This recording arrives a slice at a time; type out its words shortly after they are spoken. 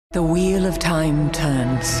The wheel of time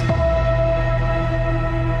turns,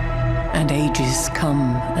 and ages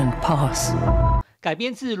come and pass. 改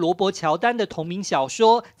编自罗伯·乔丹的同名小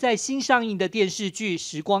说，在新上映的电视剧《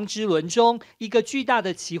时光之轮》中，一个巨大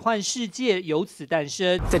的奇幻世界由此诞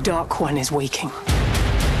生。The Dark One is waking,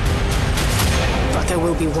 but there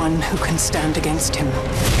will be one who can stand against him,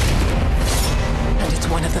 and it's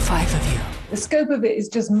one of the five of you. The scope of it is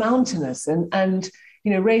just mountainous, and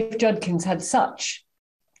you know, Rafe Judkins had such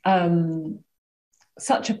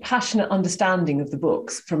a passionate understanding of the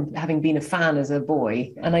books from having been a fan as a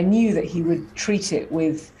boy, and I knew that he would treat it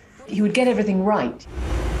he would get everything right.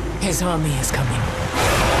 His army is coming.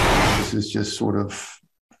 This is just sort of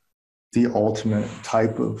the ultimate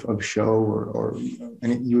type of show or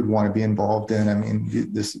you would want to be involved in. I mean,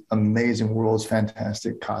 this amazing world's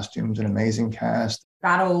fantastic costumes, an amazing cast.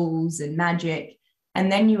 Battles and magic,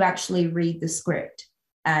 and then you actually read the script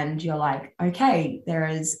and you're like, okay, there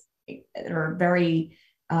are very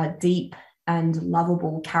deep and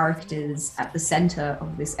lovable characters at the center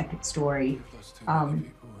of this epic story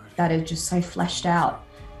that are just so fleshed out,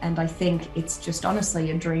 and I think it's just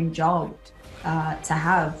honestly a dream job to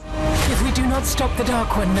have. If we do not stop the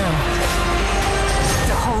Dark One now,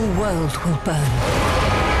 the whole world will burn.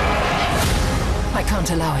 I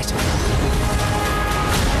can't allow it.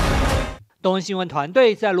 东森新闻团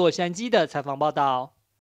队在洛杉矶的采访报道。